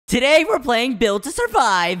Today we're playing Build to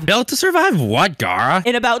Survive. Build to survive what, Gara?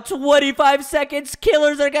 In about 25 seconds,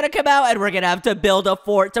 killers are gonna come out and we're gonna have to build a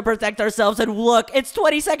fort to protect ourselves. And look, it's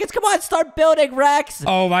 20 seconds. Come on, start building, Rex.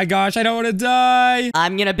 Oh my gosh, I don't want to die.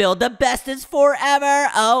 I'm gonna build the bestest fort ever.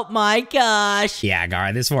 Oh my gosh. Yeah,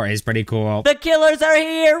 Gara, this fort is pretty cool. The killers are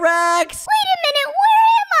here, Rex. Wait a minute, where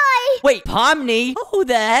am I? Wait, Pomni? Who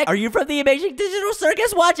the heck? Are you from the Amazing Digital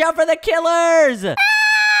Circus? Watch out for the killers.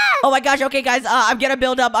 Oh my gosh, okay guys, I'm gonna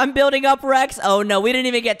build up. I'm building up, Rex. Oh no, we didn't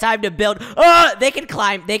even get time to build. Oh, they can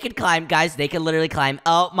climb, guys. They can literally climb.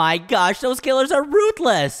 Oh my gosh, those killers are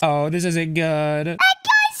ruthless. Oh, this isn't good. Hey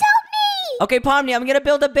guys, help me! Okay, Pomni, I'm gonna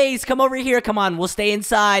build a base. Come over here, come on. We'll stay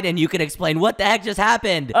inside and you can explain what the heck just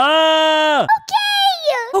happened.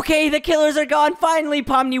 Okay, the killers are gone. Finally,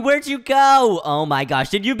 Pomni, where'd you go? Oh my gosh,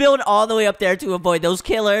 did you build all the way up there to avoid those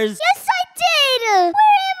killers? Yes, I did! Where am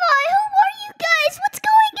I? Who are you guys? What's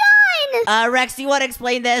going on? Rex, do you want to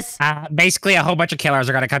explain this? Basically, a whole bunch of killers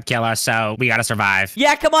are gonna come kill us, so we gotta survive.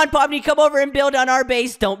 Yeah, come on, Pomni, come over and build on our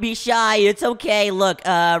base. Don't be shy. It's okay. Look,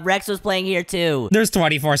 Rex was playing here too. There's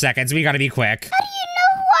 24 seconds. We gotta be quick. How do you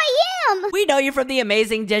know who I am? We know you from the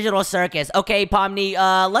Amazing Digital Circus. Okay, Pomni,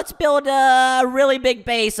 let's build a really big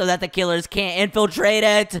base so that the killers can't infiltrate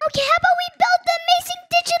it. Okay, how about we build the Amazing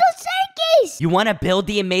Digital Circus? You want to build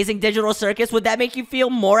the Amazing Digital Circus? Would that make you feel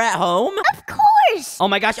more at home? Of course! Oh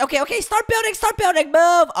my gosh, okay, start building,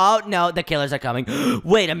 move! Oh no, the killers are coming.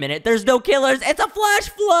 Wait a minute, there's no killers, it's a flash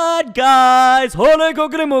flood, guys! Holy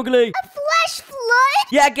googly moogly! A flash flood?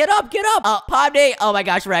 Yeah, get up! Oh, Pomni! Oh my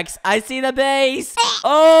gosh, Rex, I see the base!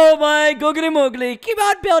 Oh my googly moogly! Keep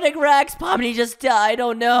on building, Rex! Pomni just died,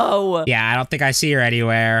 oh no! Yeah, I don't think I see her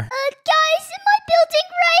anywhere. Guys, am I building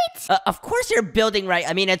right? Of course you're building right.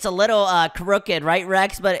 I mean, it's a little crooked, right,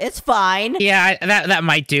 Rex? But it's fine. Yeah, that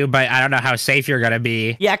might do, but I don't know how safe you're gonna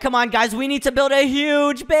be. Yeah, come on, guys. We need to build a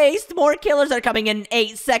huge base. More killers are coming in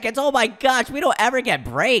 8 seconds. Oh my gosh, we don't ever get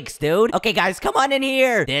breaks, dude. Okay, guys, come on in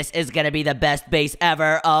here. This is gonna be the best base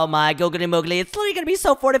ever. Oh my googly moogly. It's literally gonna be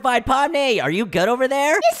so fortified. Pomni, are you good over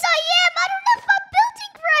there? Yes, I am. I don't know if I'm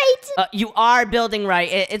building right. You are building right.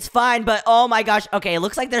 It's fine, but oh my gosh. Okay, it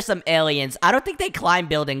looks like there's some aliens. I don't think they climb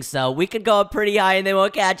buildings, so we could go up pretty high and they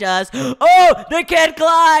won't catch us. Oh, they can't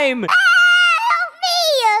climb.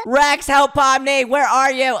 Rex, help Pomni. Where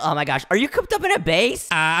are you? Oh my gosh. Are you cooped up in a base?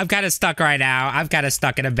 I'm kind of stuck right now. I'm kind of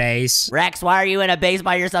stuck in a base. Rex, why are you in a base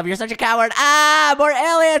by yourself? You're such a coward. Ah, more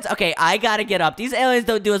aliens. Okay, I gotta get up. These aliens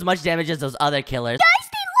don't do as much damage as those other killers. Guys,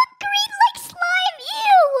 they look green like slime.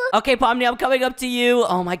 Ew. Okay, Pomni, I'm coming up to you.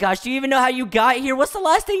 Oh my gosh, do you even know how you got here? What's the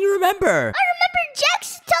last thing you remember? I remember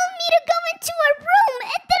Jax telling me to go into a room,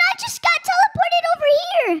 and then I just got teleported over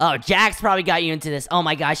here. Oh, Jax probably got you into this. Oh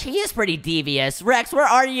my gosh, he is pretty devious. Rex, where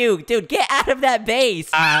are you? Dude, get out of that base.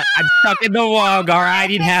 I'm stuck in the wall, Gara. I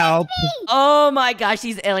need help. Oh my gosh,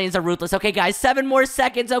 these aliens are ruthless. Okay, guys, 7 more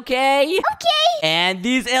seconds, okay? Okay. And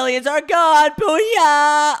these aliens are gone.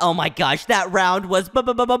 Booyah! Oh my gosh, that round was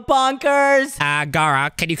bonkers.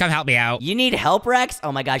 Gara, can you come help me out? You need help, Rex?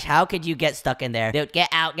 Oh my gosh, how could you get stuck in there? Dude, get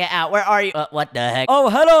out. Where are you? What the heck? Oh,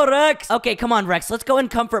 hello, Rex. Okay, come on, Rex. Let's go and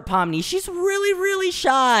comfort Pomni. She's really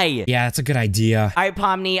shy. Yeah, that's a good idea. All right,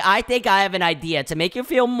 Pomni, I think I have an idea to make you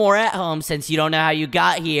feel more at home since you don't know how you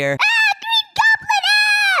got here.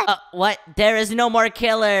 Green Goblin! What? There is no more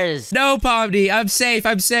killers. No, Pomni, I'm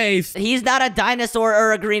safe. He's not a dinosaur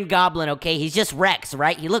or a green goblin, okay? He's just Rex,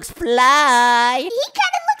 right? He looks fly. He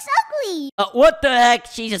kind of looks ugly. What the heck?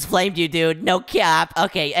 She just flamed you, dude. No cap.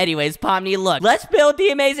 Okay, anyways, Pomni, look. Let's build the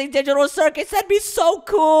Amazing Digital Circus. That'd be so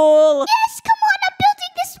cool. Yes, come on. I'm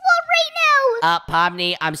building this wall right now.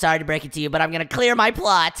 Pomni, I'm sorry to break it to you, but I'm gonna clear my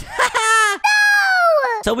plot. No!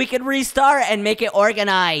 So we can restart and make it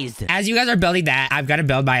organized. As you guys are building that, I've got to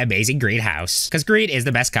build my amazing green house. Because green is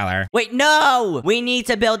the best color. Wait, no! We need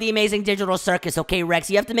to build the Amazing Digital Circus, okay,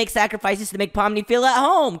 Rex? You have to make sacrifices to make Pomni feel at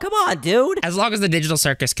home. Come on, dude. As long as the digital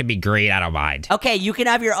circus can be green, I don't mind. Okay, you can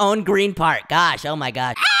have your own green part. Gosh, oh my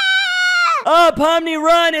god. Oh, Pomni,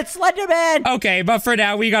 run! It's Slenderman! Okay, but for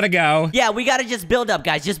now, we gotta go. Yeah, we gotta just build up,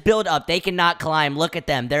 guys. Just build up. They cannot climb. Look at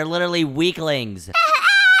them. They're literally weaklings. I'm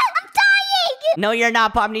dying! No, you're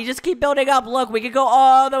not, Pomni. Just keep building up. Look, we can go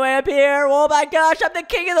all the way up here. Oh my gosh, I'm the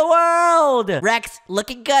king of the world! Rex,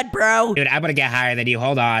 looking good, bro. Dude, I'm gonna get higher than you.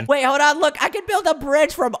 Hold on. Wait, hold on. Look, I can build a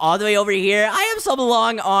bridge from all the way over here. I have some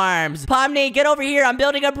long arms. Pomni, get over here. I'm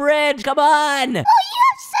building a bridge. Come on. Oh, you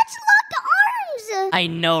have such long arms. I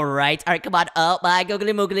know, right? All right, come on. Oh, my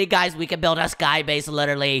googly moogly. Guys, we can build a sky base,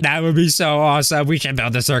 literally. That would be so awesome. We should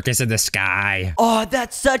build a circus in the sky. Oh,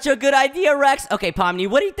 that's such a good idea, Rex. Okay, Pomni,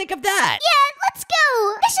 what do you think of that? Yeah, let's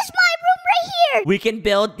go. This is my room right here. We can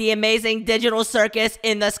build the amazing digital circus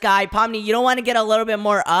in the sky. Pomni, you don't want to get a little bit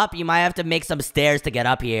more up? You might have to make some stairs to get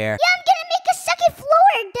up here. Yeah, I'm gonna make a second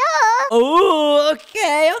floor, duh. Oh,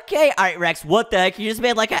 okay. All right, Rex, what the heck? You just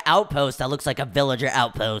made like an outpost that looks like a villager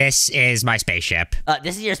outpost. This is my spaceship.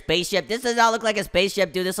 This is your spaceship? This does not look like a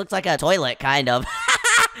spaceship, dude. This looks like a toilet, kind of.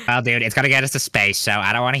 Well, dude, it's gonna get us to space, so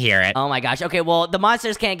I don't want to hear it. Oh my gosh. Okay, well, the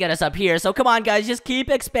monsters can't get us up here, so come on, guys. Just keep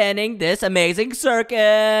expanding this amazing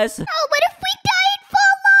circus. Oh, what if we die and fall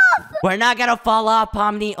off? We're not gonna fall off,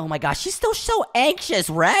 Pomni. Oh my gosh, she's still so anxious,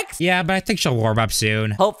 Rex. Yeah, but I think she'll warm up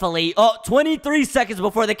soon. Hopefully. Oh, 23 seconds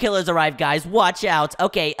before the killers arrive, guys. Watch out.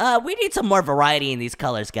 Okay, we need some more variety in these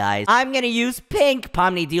colors, guys. I'm gonna use pink.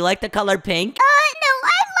 Pomni, do you like the color pink? No,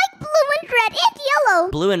 I like blue and red and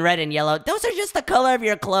yellow. Blue and red and yellow. Those are just the color of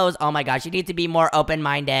your clothes. Oh my gosh, you need to be more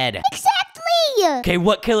open-minded. Exactly. Okay,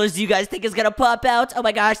 what killers do you guys think is gonna pop out? Oh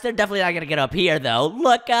my gosh, they're definitely not gonna get up here, though.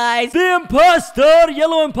 Look, guys. The imposter!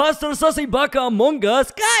 Yellow imposter, Sussy Baka among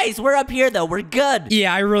us. Guys, we're up here, though. We're good.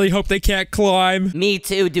 Yeah, I really hope they can't climb. Me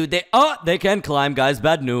too, dude. They can climb, guys.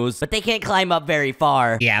 Bad news. But they can't climb up very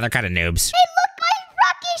far. Yeah, they're kind of noobs. Hey, look, my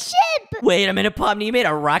rocket ship. Wait a minute, Pomni. You made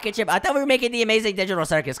a rocket ship? I thought we were making the amazing digital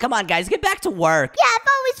circus. Come on, guys. Get back to work. Yeah, I've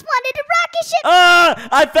always wanted a rocket ship.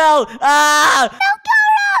 I fell. No,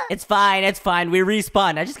 Gora. It's fine. We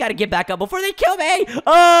respawn. I just gotta get back up before they kill me.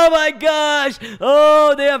 Oh my gosh.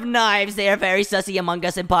 Oh, they have knives. They are very sussy among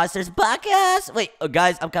us imposters. Buckus. Wait,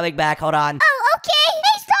 guys, I'm coming back. Hold on. Oh, okay.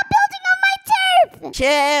 Hey, stop building on my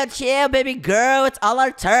turf. Chill, baby girl. It's all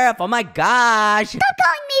our turf. Oh my gosh. Stop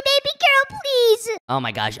calling me baby girl, please. Oh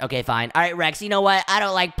my gosh. Okay, fine. All right, Rex, you know what? I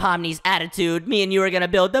don't like Pomni's attitude. Me and you are gonna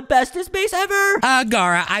build the bestest base ever.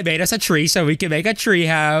 Gara, I made us a tree so we can make a tree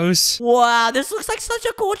house. Wow, this looks like such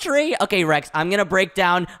a cool tree. Okay, Rex, I'm gonna break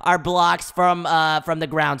down our blocks from the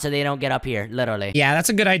ground so they don't get up here, literally. Yeah, that's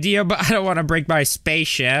a good idea, but I don't want to break my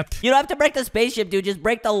spaceship. You don't have to break the spaceship, dude. Just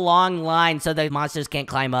break the long line so the monsters can't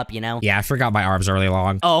climb up, you know? Yeah, I forgot my arms are really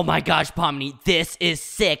long. Oh my gosh, Pomni, this is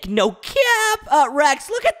sick. No cap. Rex,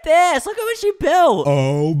 look at this. Look at what she built.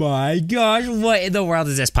 Oh my gosh, what in the world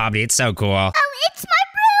is this, Pomni? It's so cool. Oh, it's my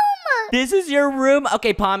room. This is your room?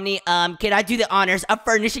 Okay, Pomni, can I do the honors of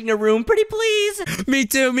furnishing the room, pretty please? Me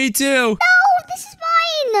too. No, this is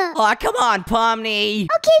mine. Oh, come on, Pomni.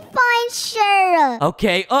 Okay, fine, sure.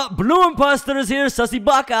 Okay, Blue Imposter is here, Sussy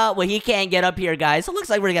Baka. Well, he can't get up here, guys. It looks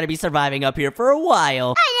like we're gonna be surviving up here for a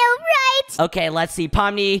while. I know, right? Okay, let's see.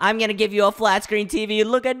 Pomni, I'm gonna give you a flat screen TV.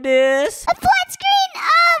 Look at this. A flat screen?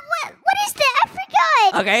 What is that? I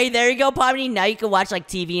forgot. Okay, there you go, Pomni. Now you can watch, like,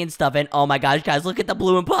 TV and stuff. And, oh my gosh, guys, look at the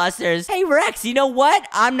blue imposters. Hey, Rex, you know what?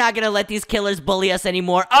 I'm not gonna let these killers bully us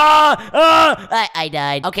anymore. I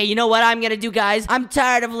died. Okay, you know what I'm gonna do, guys? I'm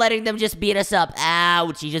tired of letting them just beat us up.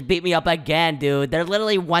 Ouch, he just beat me up again, dude. They're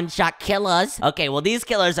literally one-shot killers. Okay, well, these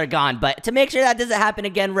killers are gone. But to make sure that doesn't happen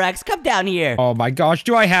again, Rex, come down here. Oh my gosh,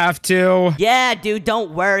 do I have to? Yeah, dude,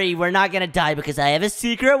 don't worry. We're not gonna die because I have a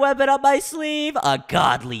secret weapon up my sleeve. A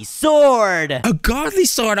godly sword. A godly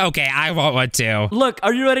sword? Okay, I want one too. Look,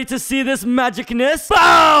 are you ready to see this magicness?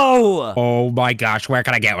 Bow! Oh my gosh, where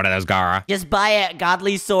can I get one of those, Gara? Just buy a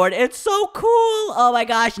godly sword. It's so cool. Oh my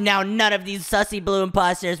gosh, now none of these sussy blue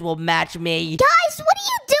imposters will match me. Guys, what are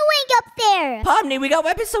you doing up there? Pomni, we got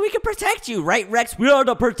weapons so we can protect you, right, Rex? We are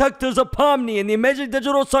the protectors of Pomni in the amazing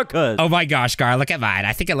digital circus. Oh my gosh, Gara, look at mine.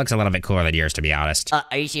 I think it looks a little bit cooler than yours, to be honest.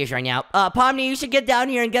 Are you serious right now? Pomni, you should get down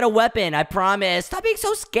here and get a weapon. I promise. Stop being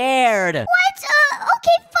so scared. What?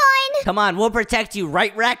 Okay, fine. Come on, we'll protect you,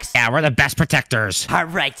 right, Rex? Yeah, we're the best protectors. All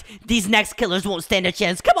right, these next killers won't stand a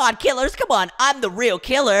chance. Come on, killers, come on. I'm the real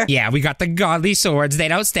killer. Yeah, we got the godly swords. They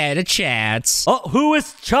don't stand a chance. Oh, who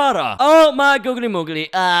is Chara? Oh, my googly moogly.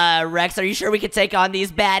 Rex, are you sure we can take on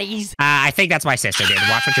these baddies? I think that's my sister, dude.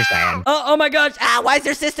 Watch what you're saying. Oh my gosh. Why is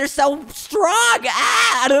your sister so strong?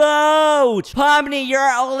 Ouch. Pomni, you're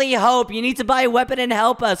our only hope. You need to buy a weapon and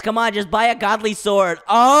help us. Come on, just buy a godly sword.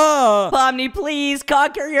 Pomni, please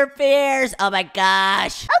conquer your fears. Oh my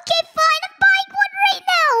gosh. Okay, fine. I'm buying one right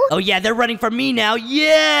now. Oh yeah, they're running for me now.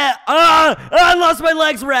 Yeah. I lost my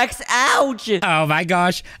legs, Rex. Ouch. Oh my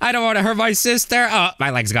gosh. I don't want to hurt my sister. Oh, my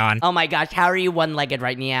leg's gone. Oh my gosh, how are you one-legged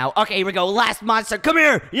right now? Okay, here we go. Last monster. Come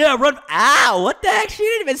here. Yeah, run. Ow, what the heck? She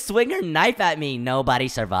didn't even swing her knife at me. Nobody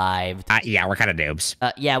survived. Yeah, we're kind of noobs.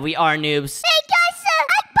 Yeah, we are noobs. Hey, guys,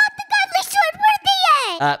 I bought the godly sword. Where are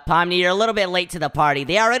they at? Pomni, you're a little bit late to the party.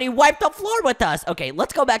 They already wiped the floor with us. Okay,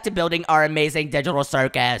 let's go back to building our amazing digital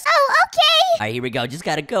circus. Oh, okay. right, here we go. Just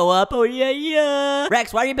gotta go up. Oh, yeah.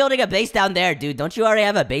 Rex, why are you building a base down there, dude? Don't you already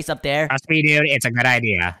have a base up there? Trust me, dude. It's a good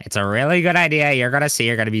idea. It's a really good idea. You're gonna see.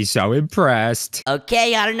 You're gonna be so impressed.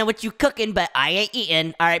 Okay, I don't know what you cooking, but I ain't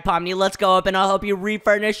eating. All right, Pomni, let's go up and I'll help you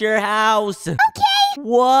refurnish your house. Okay.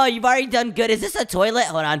 Whoa, you've already done good. Is this a toilet?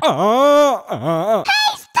 Hold on. Hey,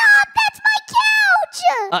 stop! That's my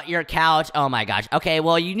couch! Your couch. Oh my gosh. Okay,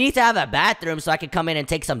 well, you need to have a bathroom so I can come in and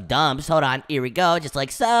take some dumps. Hold on. Here we go, just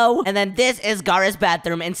like so. And then this is Gara's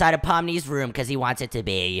bathroom inside of Pomni's room because he wants it to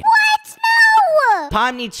be. What? No!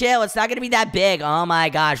 Pomni, chill. It's not gonna be that big. Oh my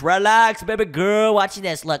gosh. Relax, baby girl. Watch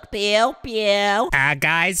this. Look. Pew, pew.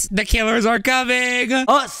 Guys, the killers are coming.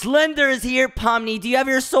 Oh, Slender is here. Pomni, do you have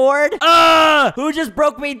your sword? Who just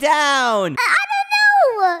broke me down? I don't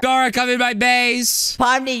know! Gara, come in my base.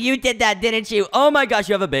 Pomni, you did that, didn't you? Oh my gosh,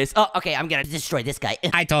 you have a base. Oh, okay, I'm gonna destroy this guy.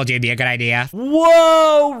 I told you it'd be a good idea.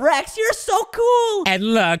 Whoa, Rex, you're so cool.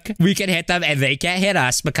 And look, we can hit them and they can't hit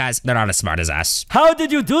us because they're not as smart as us. How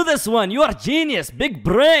did you do this one? You are genius. Big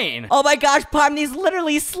brain. Oh my gosh, Pomni's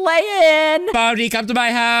literally slaying. Pomni, come to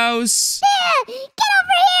my house. Get over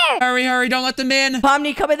here! Hurry, hurry, don't let them in.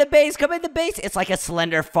 Pomni, come in the base, come in the base. It's like a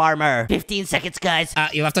Slender farmer. 15 seconds, guys.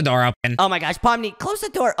 You left the door open. Oh my gosh, Pomni, close the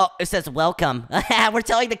door. Oh, it says welcome. We're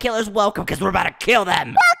telling the killers welcome because we're about to kill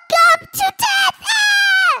them. Welcome to death!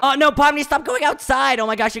 Oh no, Pomni, stop going outside. Oh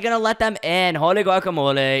my gosh, you're gonna let them in. Holy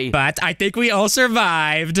guacamole. But I think we all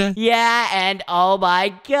survived. Yeah, and oh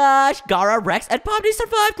my gosh, Gara, Rex, and Pomni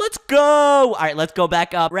survived. Let's go. All right, let's go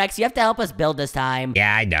back up. Rex, you have to help us build this time.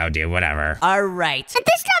 Yeah, I know, dude, whatever. All right. And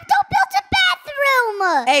this time, don't build a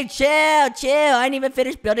bathroom! Hey, chill. I ain't even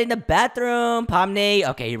finished building the bathroom, Pomni.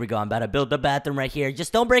 Okay, here we go. I'm about to build the bathroom right here.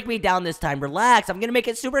 Just don't break me down this time. Relax. I'm gonna make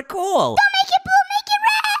it super cool. Don't make it blue, make it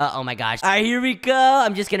red! Oh my gosh. All right, here we go.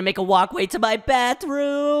 I'm just gonna make a walkway to my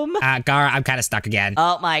bathroom. Gara, I'm kind of stuck again.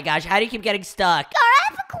 Oh my gosh, how do you keep getting stuck? Gara, I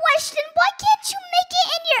have a question. Why can't you make it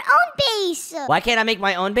in your own base? Why can't I make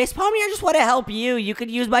my own base? Pomni, I just want to help you. You could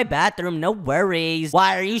use my bathroom, no worries.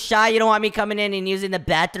 Why, are you shy? You don't want me coming in and using the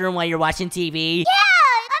bathroom while you're watching TV? Yeah,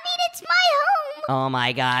 I mean, it's my home. Oh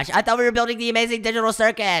my gosh, I thought we were building the amazing digital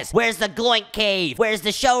circus. Where's the Gloink cave? Where's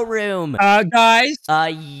the showroom? Guys?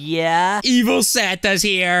 Yeah? Evil Santa's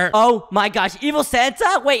here. Oh my gosh, evil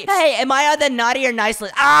Santa? Wait, hey, am I on the naughty or nice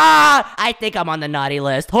list? I think I'm on the naughty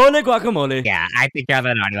list. Holy guacamole. Yeah, I think you're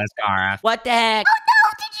the naughty list, Gara. What the heck? Oh no,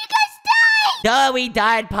 did you guys die? Duh, we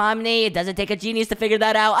died, Pomni. It doesn't take a genius to figure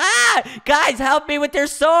that out. Guys, help me with your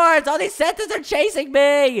swords. All these Santas are chasing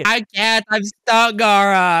me. I can't. I'm stuck,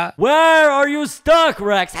 Gara. Where are you stuck,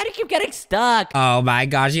 Rex? How do you keep getting stuck? Oh my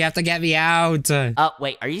gosh, you have to get me out. Oh,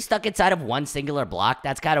 wait, are you stuck inside of one singular block?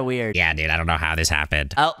 That's kind of weird. Yeah, dude, I don't know how this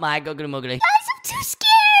happened. Oh my googly moogly. Guys, I'm too scared.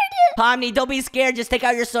 Pomni, don't be scared. Just take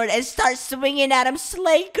out your sword and start swinging at him,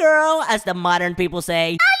 slay girl, as the modern people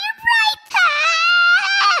say.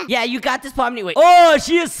 Yeah, you got this, Pomni. Wait. Oh,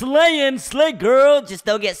 she is slaying. Slay, girl. Just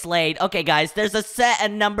don't get slayed. Okay, guys, there's a set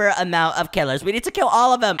and number amount of killers. We need to kill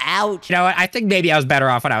all of them. Ouch. You know what? I think maybe I was better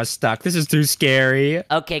off when I was stuck. This is too scary.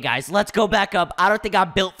 Okay, guys, let's go back up. I don't think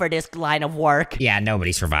I'm built for this line of work. Yeah,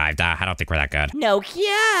 nobody survived. I don't think we're that good. No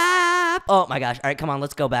cap. Oh, my gosh. All right, come on.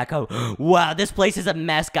 Let's go back up. Wow, this place is a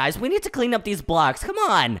mess, guys. We need to clean up these blocks. Come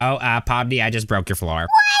on. Oh, Pomni, I just broke your floor.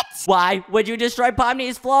 What? Why would you destroy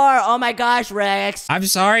Pomni's floor? Oh, my gosh, Rex. I'm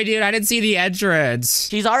sorry, dude. I didn't see the entrance.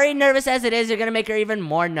 She's already nervous as it is. You're gonna make her even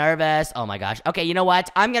more nervous. Oh my gosh. Okay, you know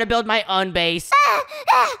what? I'm gonna build my own base.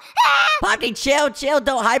 Pomni, chill.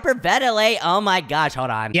 Don't hyperventilate. Oh my gosh.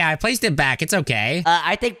 Hold on. Yeah, I placed it back. It's okay.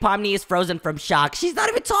 I think Pomni is frozen from shock. She's not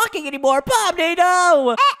even talking anymore. Pomni,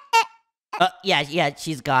 no. Yeah,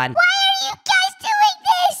 she's gone. Why are you guys doing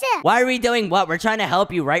this? Why are we doing what? We're trying to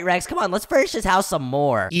help you, right, Rex? Come on, let's furnish this house some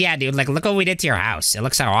more. Yeah, dude, like, look what we did to your house. It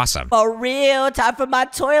looks so awesome. For real, time for my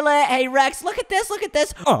toilet. Hey, Rex, look at this. Dude,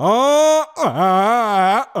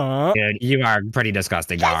 you are pretty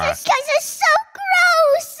disgusting, Gara. These guys are so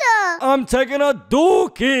gross. I'm taking a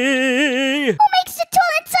dookie. Who makes a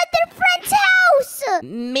toilet inside their friend's house?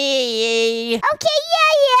 Me. Okay,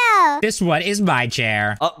 yeah. This one is my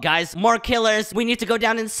chair. Oh, guys, more killers. We need to go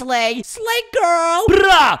down and slay. Slay, girl.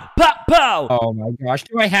 Brah, pow, pow. Oh my gosh,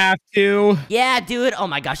 do I have to? Yeah, dude. Oh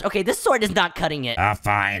my gosh. Okay, this sword is not cutting it.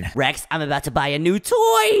 Fine. Rex, I'm about to buy a new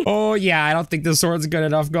toy. Oh yeah, I don't think this sword's good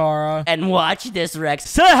enough, Gara. And watch this, Rex.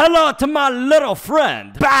 Say hello to my little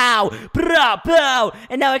friend. Bow, brah, pow.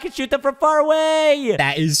 And now I can shoot them from far away.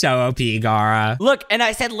 That is so OP, Gara. Look, and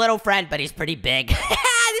I said little friend, but he's pretty big.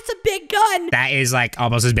 It's a big gun. That is like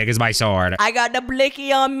almost as big as my sword. I got the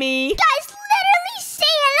blicky on me. Guys, literally say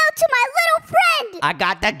hello to my little friend. I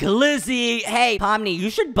got the glizzy. Hey, Pomni, you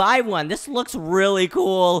should buy one. This looks really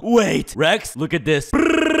cool. Wait, Rex, look at this.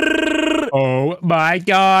 Oh my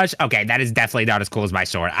gosh. Okay, that is definitely not as cool as my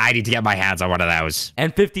sword. I need to get my hands on one of those.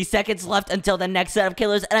 And 50 seconds left until the next set of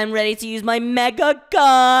killers, and I'm ready to use my mega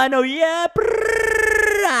gun. Oh, yeah.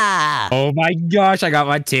 Oh my gosh, I got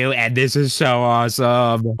one too, and this is so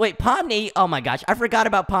awesome. Wait, Pomni? Oh my gosh, I forgot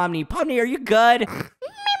about Pomni. Pomni, are you good?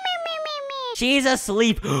 She's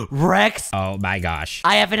asleep. Rex, Oh my gosh.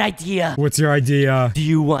 I have an idea. What's your idea? Do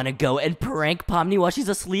you want to go and prank Pomni while she's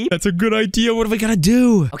asleep? That's a good idea. What are we gonna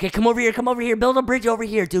do? Okay, come over here. Come over here. Build a bridge over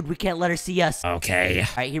here. Dude, we can't let her see us. Okay. All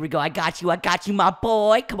right, here we go. I got you, my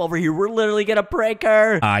boy. Come over here. We're literally gonna prank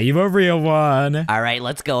her. I'm a real one. All right,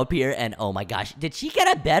 let's go up here. And oh my gosh, did she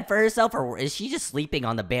get a bed for herself, or is she just sleeping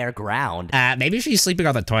on the bare ground? Maybe she's sleeping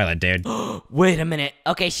on the toilet, dude. Wait a minute.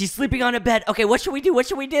 Okay, she's sleeping on a bed. Okay, what should we do? What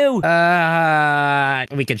should we do?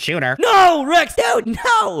 We could shoot her. No, Rex, dude,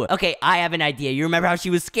 no. Okay, I have an idea. You remember how she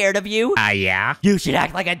was scared of you? Yeah. You should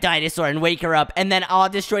act like a dinosaur and wake her up, and then I'll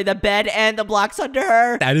destroy the bed and the blocks under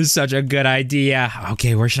her. That is such a good idea.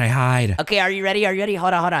 Okay, where should I hide? Okay, are you ready? Are you ready?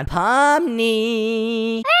 Hold on.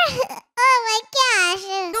 Pomni. Oh my gosh.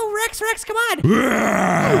 Go, Rex, come on.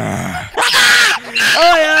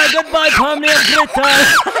 Oh, yeah, goodbye, Pomni. Have a great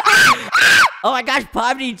time. Oh my gosh,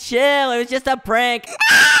 Pomni, chill. It was just a prank.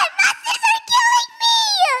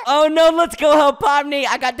 Oh no, let's go help Pomni.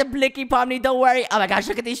 I got the blicky, Pomni, don't worry. Oh my gosh,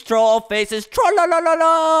 look at these troll faces.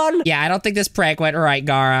 Troll-la-la-la-la. Yeah, I don't think this prank went right,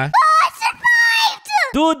 Gara. Oh, I survived.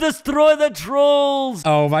 Dude, destroy the trolls.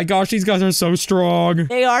 Oh my gosh, these guys are so strong.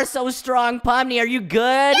 They are so strong. Pomni, are you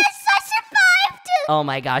good? Yes, I survived. Oh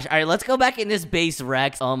my gosh. All right, let's go back in this base,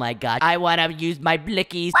 Rex. Oh my gosh. I want to use my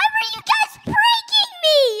blickies. Why were you guys pranking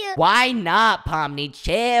me? Why not, Pomni?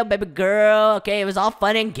 Chill, baby girl. Okay, it was all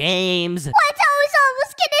fun and games. What? I was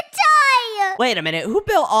almost gonna die. Wait a minute. Who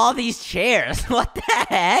built all these chairs? What the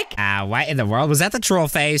heck? What in the world? Was that the troll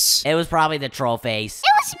face? It was probably the troll face.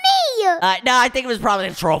 It was me. No, I think it was probably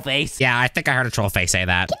the troll face. Yeah, I think I heard a troll face say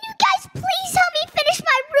that. Can you guys please help me finish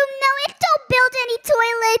my room now and don't build any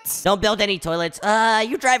toilets? Don't build any toilets.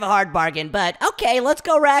 You drive a hard bargain, but okay, let's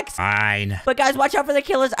go, Rex. Fine. But guys, watch out for the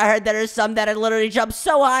killers. I heard there's some that literally jump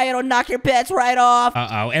so high it'll knock your pants right off.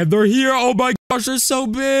 Uh-oh, and they're here. Oh my gosh, they're so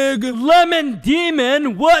big. Lemon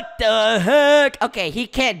Demon, what the heck? Okay, he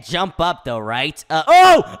can't jump up though, right?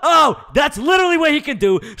 Oh, that's literally what he can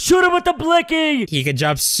do. Shoot him with the blicky. He can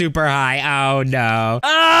jump super high. Oh no.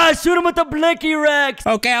 Shoot him with the blicky, Rex.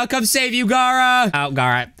 Okay, I'll come save you, Gara. Oh,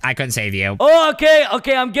 Gara, I couldn't save you. Oh,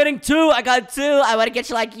 okay, I'm getting two. I got two. I want to get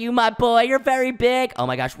you like you, my boy. You're very big. Oh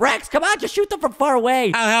my gosh, Rex, come on, just shoot them from far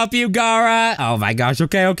away. I'll help you, Gara. Oh my gosh,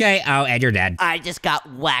 okay. Oh, and you're dead. I just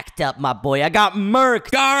got whacked up, my boy. I got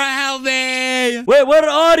murked. Gara, help me. Wait, where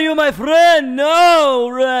are you, my friend? No,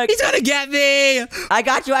 Rex. He's gonna get me. I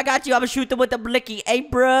got you. I'm gonna shoot them with the blicky. Hey,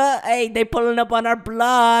 bruh. Hey, they pulling up on our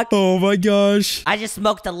block. Oh my gosh. I just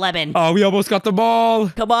smoked a lemon. Oh, we almost got the ball.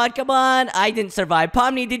 Come on. I didn't survive.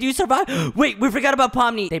 Pomni, did you survive? Wait, we forgot about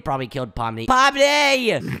Pomni. They probably killed Pomni.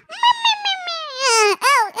 Pomni!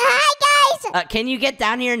 Oh, hi guys. Can you get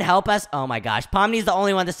down here and help us? Oh my gosh, Pomni's the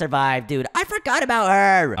only one to survive, dude. I forgot about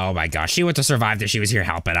her. Oh my gosh, she went to survive that she was here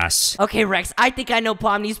helping us. Okay, Rex, I think I know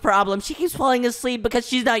Pomni's problem. She keeps falling asleep because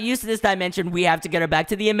she's not used to this dimension. We have to get her back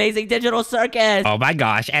to the amazing digital circus. Oh my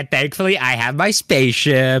gosh, and thankfully I have my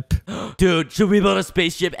spaceship. Dude, should we build a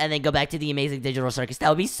spaceship and then go back to the amazing digital circus? That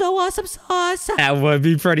would be so awesome, sauce. That would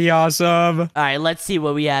be pretty awesome. All right, let's see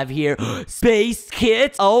what we have here. Space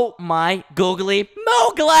kits. Oh my googly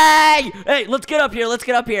Mowgli! Hey, let's get up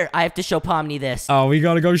here. I have to show Pomni this. Oh, we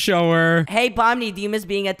gotta go show her. Hey, Pomni, do you miss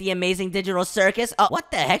being at the amazing digital circus? Oh, what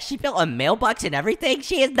the heck? She built a mailbox and everything?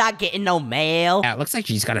 She is not getting no mail. Yeah, it looks like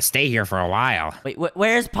she's gonna stay here for a while. Wait,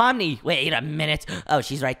 where's Pomni? Wait a minute. Oh,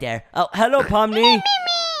 she's right there. Oh, hello, Pomni.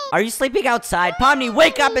 Are you sleeping outside? Pomni,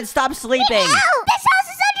 wake up and stop sleeping. Ow! This house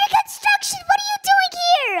is under construction. What are you doing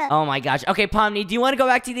here? Oh my gosh. Okay, Pomni, do you want to go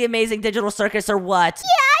back to the amazing digital circus or what? Yeah,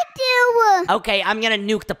 I do. Okay, I'm gonna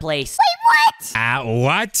nuke the place. Wait, what?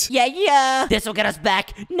 What? Yeah. This will get us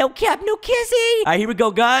back. No cap, no kissy. All right, here we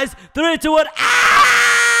go, guys. 3, 2, 1.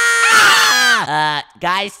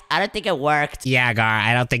 Guys, I don't think it worked. Yeah, Gar,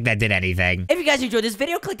 I don't think that did anything. If you guys enjoyed this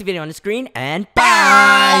video, click the video on the screen and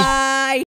bye.